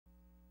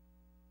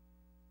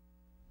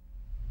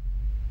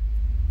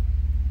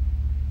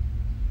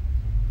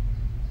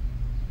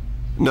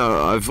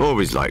No, I've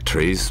always liked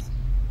trees,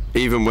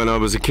 even when I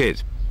was a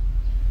kid.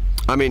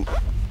 I mean,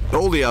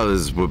 all the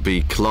others would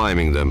be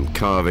climbing them,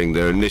 carving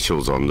their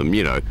initials on them,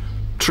 you know,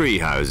 tree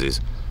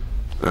houses,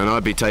 and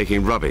I'd be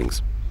taking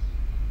rubbings.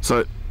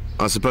 So,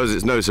 I suppose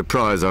it's no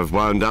surprise I've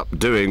wound up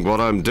doing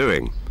what I'm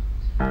doing.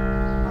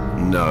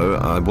 No,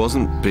 I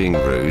wasn't being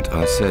rude.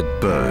 I said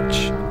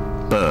birch.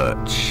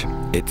 Birch.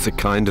 It's a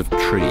kind of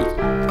tree.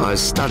 I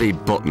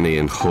studied botany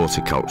and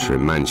horticulture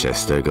in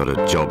Manchester, got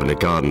a job in a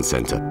garden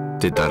centre.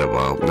 Did that a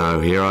while. Now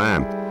here I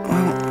am.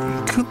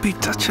 Well, it could be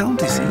Dutch elm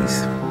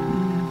disease.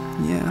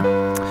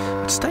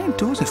 Yeah. I'd stay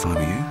indoors if I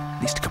were you,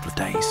 at least a couple of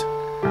days.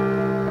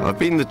 I've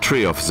been the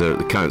tree officer at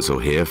the council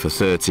here for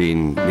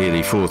 13,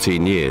 nearly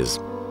 14 years.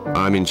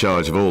 I'm in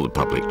charge of all the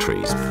public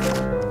trees.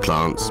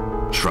 Plants,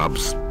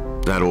 shrubs,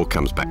 that all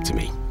comes back to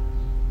me.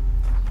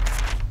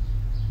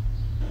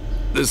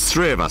 There's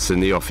 3 of us in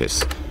the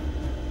office.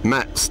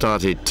 Matt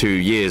started 2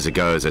 years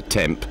ago as a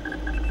temp.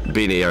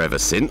 Been here ever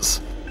since.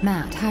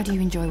 Matt, how do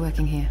you enjoy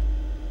working here?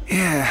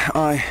 Yeah,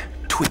 I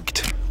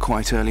tweaked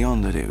quite early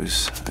on that it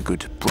was a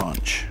good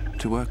branch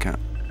to work at.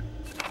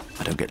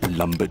 I don't get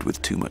lumbered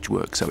with too much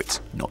work, so it's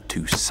not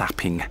too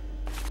sapping.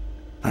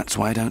 That's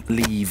why I don't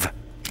leave.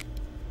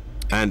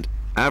 And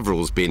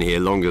Avril's been here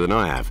longer than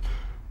I have.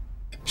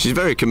 She's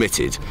very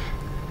committed.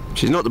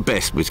 She's not the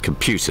best with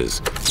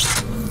computers.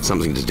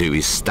 Something to do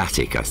with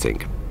static, I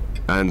think.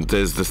 And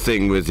there's the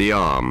thing with the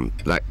arm.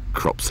 That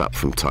crops up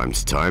from time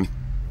to time.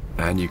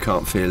 And you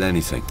can't feel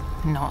anything.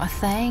 Not a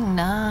thing,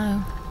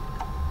 no.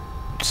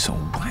 It's all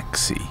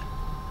waxy.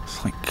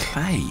 It's like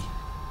clay.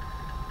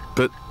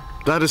 But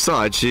that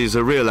aside, she's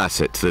a real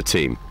asset to the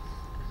team.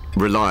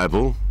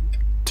 Reliable,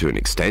 to an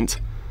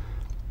extent.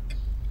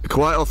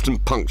 Quite often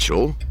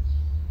punctual.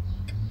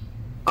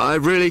 I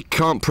really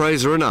can't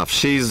praise her enough.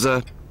 She's,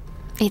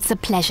 It's a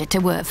pleasure to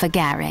work for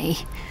Gary.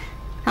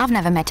 I've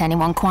never met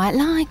anyone quite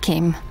like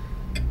him.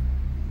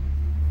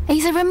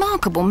 He's a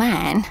remarkable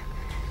man.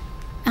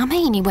 I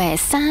mean, he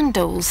wears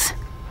sandals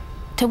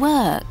to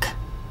work.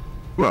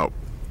 Well,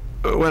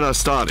 when I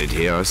started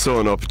here, I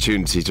saw an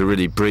opportunity to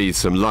really breathe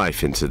some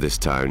life into this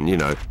town, you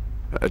know.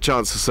 A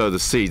chance to sow the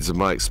seeds of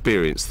my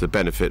experience to the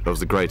benefit of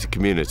the greater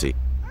community.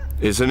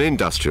 It's an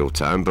industrial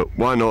town, but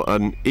why not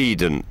an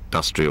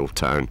Eden-industrial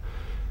town?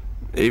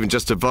 Even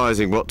just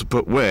advising what to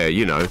put where,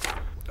 you know.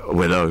 A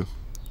willow,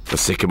 a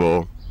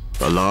sycamore,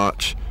 a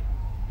larch.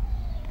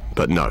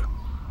 But no.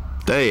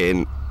 Day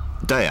in,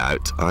 day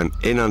out, I'm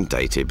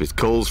inundated with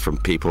calls from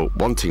people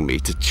wanting me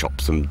to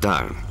chop them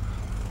down.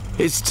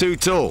 It's too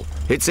tall.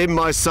 It's in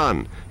my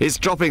sun. It's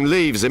dropping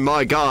leaves in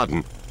my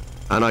garden.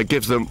 And I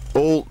give them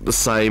all the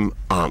same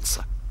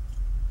answer.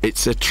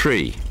 It's a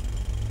tree.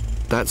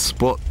 That's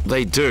what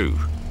they do.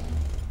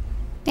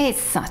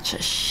 It's such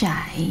a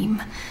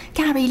shame.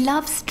 Gary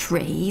loves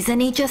trees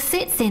and he just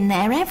sits in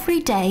there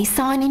every day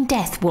signing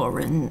death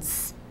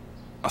warrants.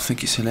 I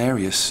think it's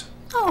hilarious.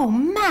 Oh,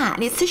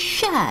 Matt, it's a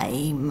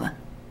shame.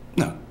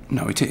 No,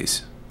 it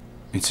is.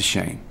 It's a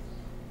shame.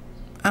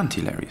 And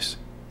hilarious.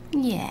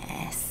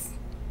 Yes.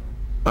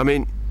 I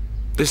mean,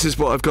 this is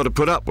what I've got to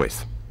put up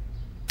with.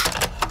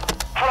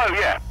 Hello,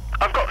 yeah.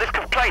 I've got this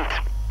complaint.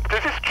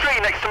 There's this tree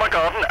next to my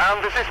garden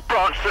and there's this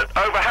branch that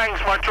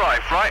overhangs my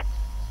drive, right?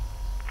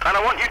 And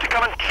I want you to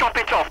come and chop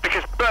it off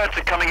because birds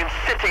are coming and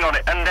sitting on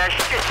it and they're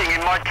shitting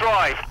in my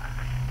drive.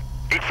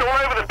 It's all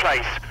over the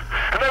place.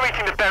 And they're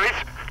eating the berries.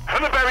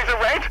 And the berries are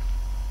red.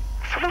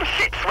 Some of the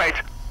shit's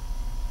red.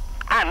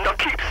 And I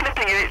keep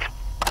snipping at it.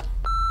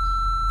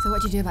 So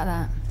what do you do about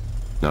that?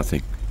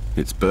 Nothing.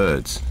 It's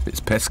birds.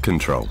 It's pest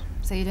control.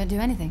 So you don't do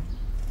anything?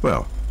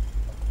 Well,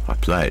 I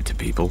play it to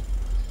people.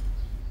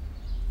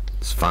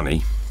 It's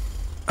funny.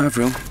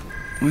 Avril,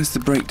 where's the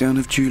breakdown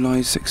of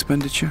July's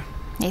expenditure?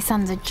 It's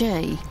under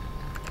G.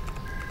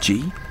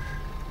 G?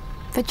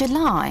 For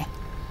July.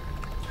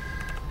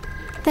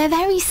 They're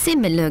very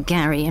similar,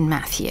 Gary and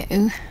Matthew.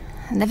 And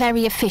they're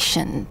very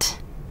efficient.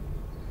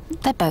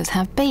 They both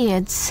have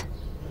beards.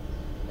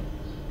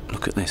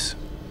 Look at this.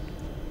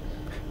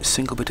 A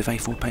single bit of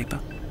A4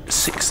 paper,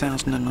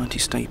 6,090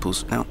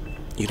 staples. Now,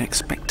 you'd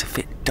expect to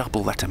fit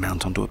double that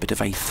amount onto a bit of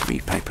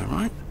A3 paper,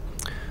 right?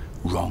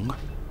 Wrong.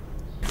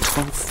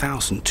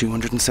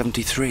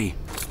 12,273.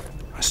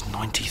 That's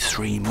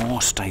 93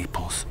 more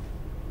staples.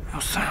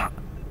 How's that?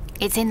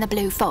 It's in the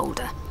blue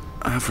folder.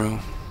 Avril,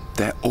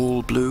 they're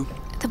all blue?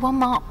 The one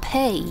marked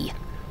P.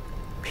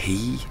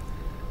 P?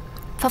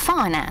 For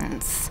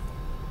finance.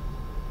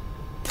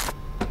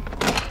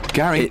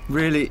 Gary? It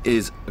really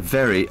is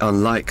very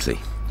unlikely.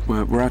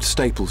 We're out of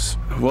staples.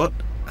 What?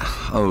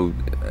 Oh,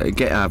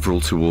 get Avril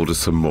to order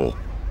some more.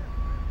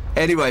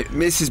 Anyway,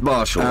 Mrs.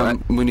 Marshall...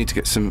 we need to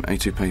get some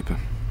A2 paper.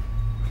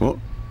 What?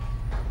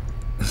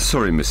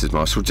 Sorry, Mrs.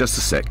 Marshall, just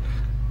a sec.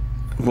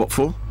 What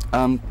for?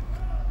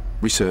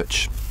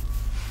 Research.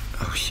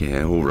 Oh,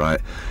 yeah, all right.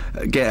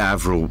 Get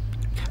Avril...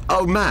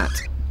 Oh,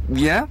 Matt!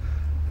 Yeah?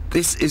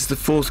 This is the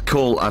 4th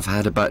call I've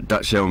had about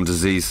Dutch elm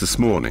disease this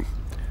morning.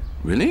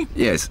 Really?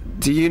 Yes.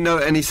 Do you know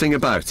anything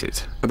about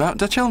it? About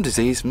Dutch elm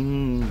disease?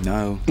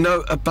 No.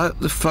 No, about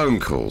the phone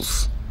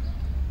calls.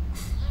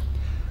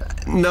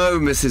 No,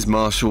 Mrs.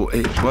 Marshall,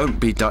 it won't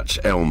be Dutch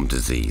elm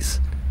disease.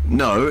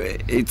 No,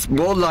 it's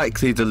more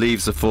likely the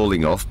leaves are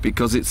falling off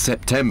because it's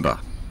September.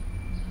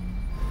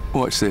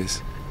 Watch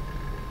this.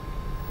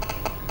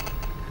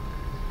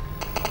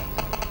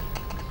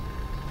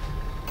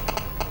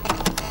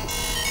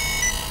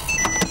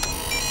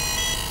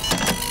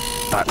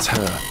 That's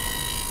her.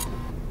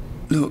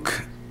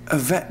 Look, a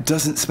vet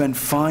doesn't spend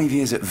 5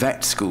 years at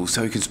vet school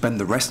so he can spend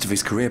the rest of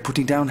his career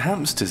putting down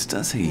hamsters,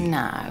 does he?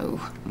 No.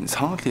 It's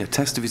hardly a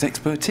test of his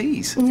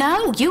expertise.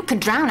 No, you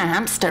could drown a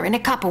hamster in a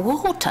cup of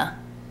water.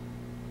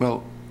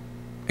 Well,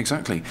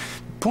 exactly.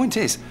 Point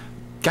is,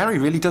 Gary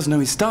really does know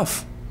his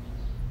stuff.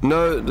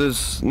 No,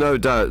 there's no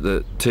doubt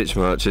that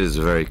Titchmarsh is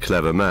a very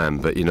clever man,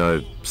 but, you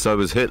know, so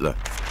was Hitler.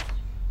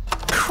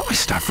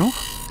 Christ, Avril,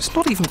 it's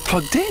not even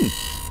plugged in.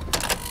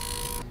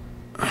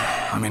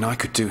 I mean, I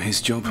could do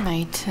his job.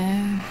 Me too.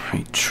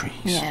 Hate trees.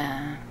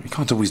 Yeah. You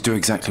can't always do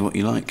exactly what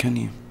you like, can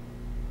you?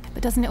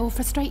 But doesn't it all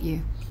frustrate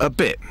you? A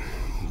bit.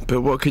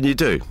 But what can you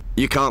do?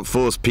 You can't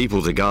force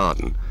people to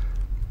garden.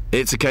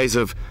 It's a case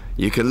of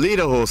you can lead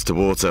a horse to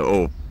water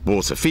or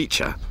water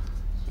feature,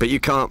 but you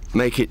can't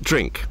make it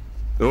drink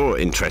or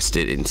interest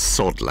it in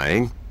sod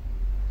laying.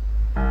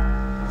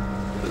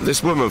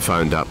 This woman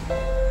phoned up.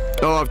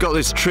 Oh, I've got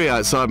this tree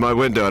outside my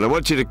window and I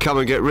want you to come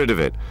and get rid of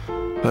it.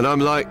 And I'm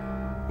like,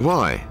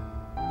 why?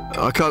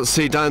 I can't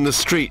see down the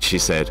street, she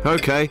said.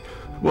 Okay,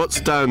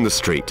 what's down the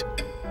street?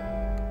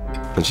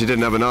 And she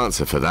didn't have an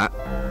answer for that.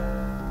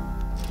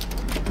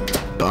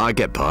 But I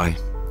get by.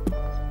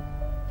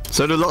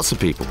 So do lots of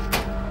people.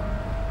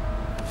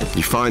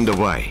 You find a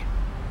way.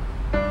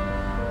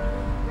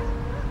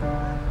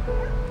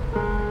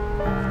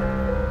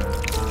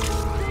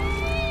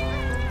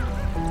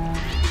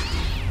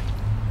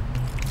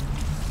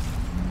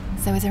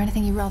 So is there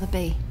anything you'd rather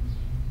be?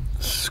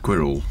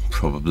 Squirrel,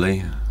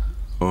 probably.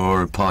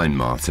 Or a pine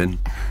marten.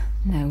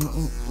 No,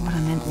 what I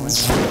meant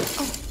was...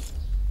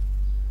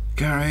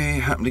 Gary,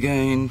 happened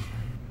again.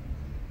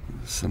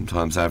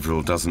 Sometimes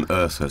Avril doesn't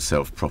earth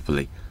herself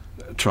properly.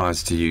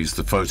 Tries to use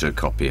the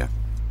photocopier.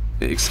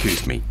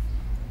 Excuse me.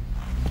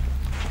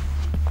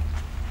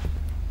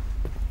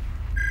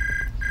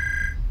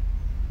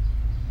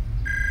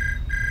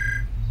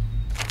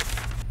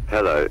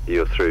 Hello,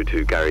 you're through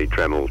to Gary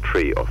Dremel,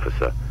 tree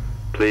officer.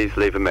 Please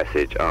leave a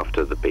message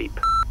after the beep.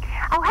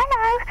 Oh,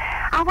 hello.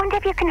 I wonder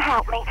if you can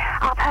help me.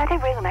 I've heard a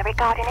rumour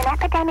regarding an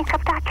epidemic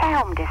of Dutch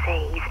elm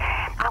disease.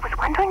 I was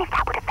wondering if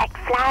that would affect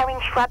flowering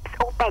shrubs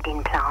or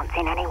bedding plants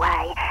in any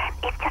way.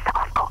 It's just that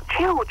I've got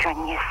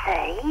children, you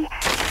see.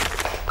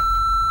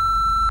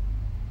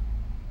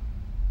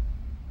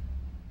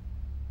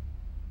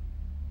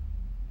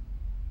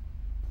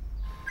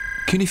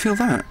 Can you feel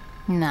that?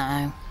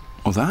 No.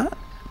 Or that?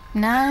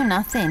 No,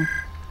 nothing.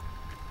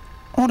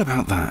 What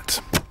about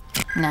that?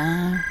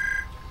 No.